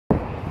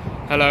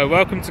Hello,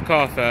 welcome to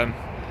Car Firm.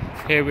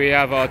 Here we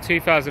have our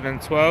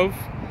 2012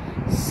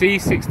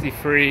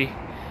 C63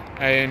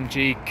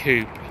 AMG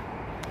coupe,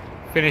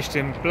 finished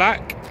in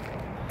black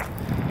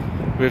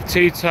with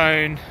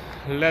two-tone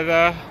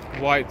leather,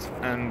 white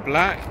and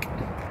black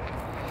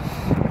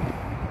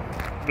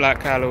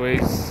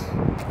alloys,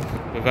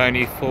 with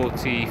only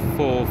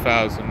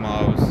 44,000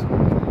 miles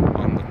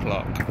on the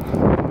clock.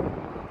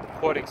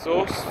 Quad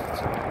exhaust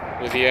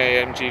with the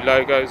AMG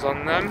logos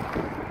on them.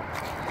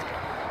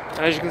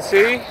 As you can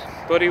see,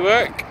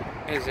 bodywork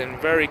is in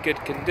very good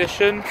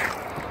condition.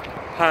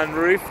 Pan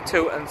roof,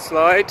 tilt and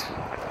slide.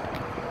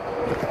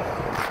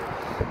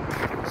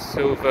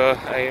 Silver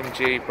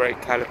AMG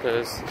brake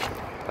calipers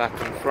back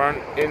and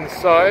front.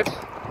 Inside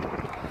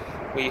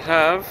we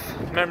have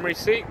memory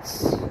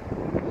seats,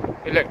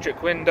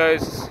 electric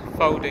windows,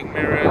 folding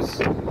mirrors,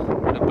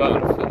 and a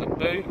button for the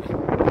boot,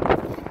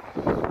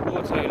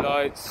 auto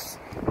lights,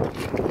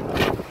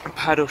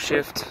 paddle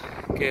shift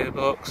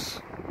gearbox,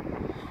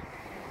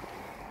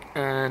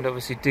 and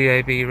obviously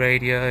DAB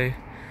radio,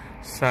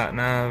 sat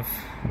nav,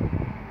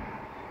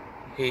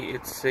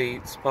 heated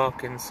seats,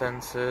 parking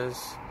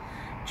sensors,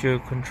 dual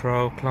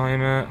control,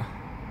 climate,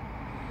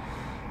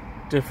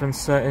 different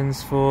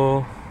settings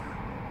for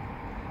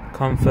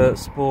comfort,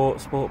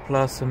 sport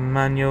plus and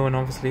manual, and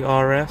obviously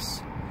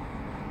RS.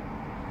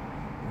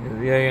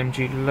 The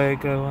AMG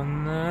logo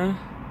on there.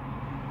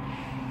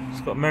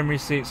 It's got memory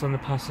seats on the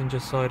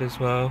passenger side as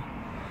well,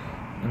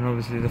 and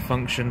obviously the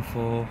function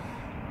for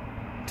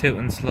tilt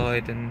and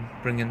slide and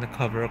bringing the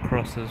cover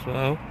across as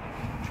well.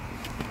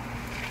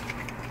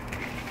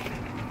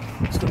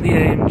 It's got the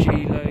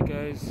AMG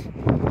logos,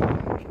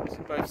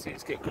 so both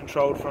seats get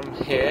controlled from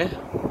here,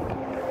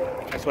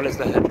 as well as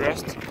the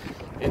headrest.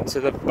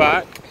 Into the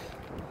back,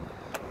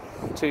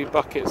 two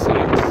bucket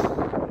seats.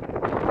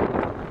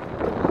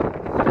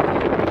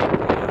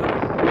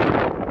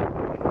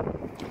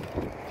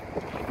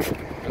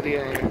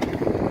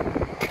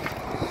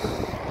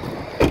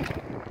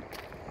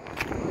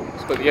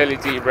 It's got the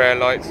LED rear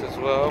lights as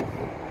well.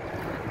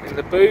 In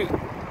the boot,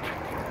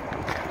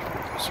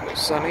 it's a bit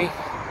sunny.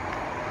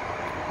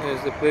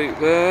 There's the boot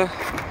there.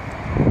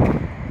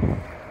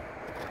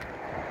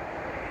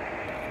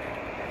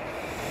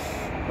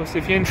 Obviously,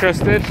 if you're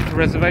interested, a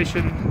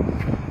reservation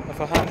of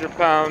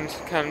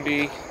 £100 can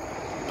be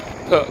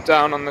put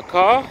down on the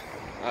car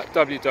at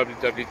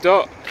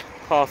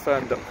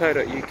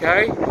www.carfirm.co.uk,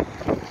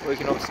 or you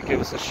can obviously give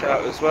us a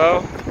shout as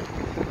well,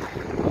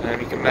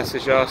 and you can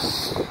message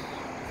us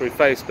through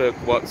Facebook,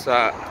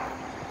 WhatsApp,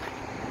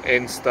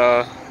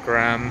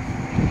 Instagram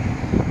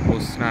or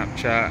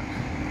Snapchat,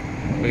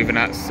 or even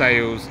at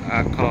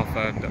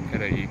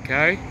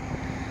sales@carfirm.co.uk.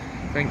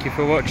 Thank you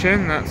for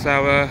watching. That's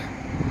our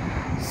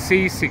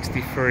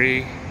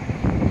C63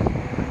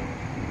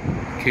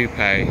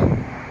 coupe.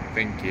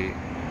 Thank you.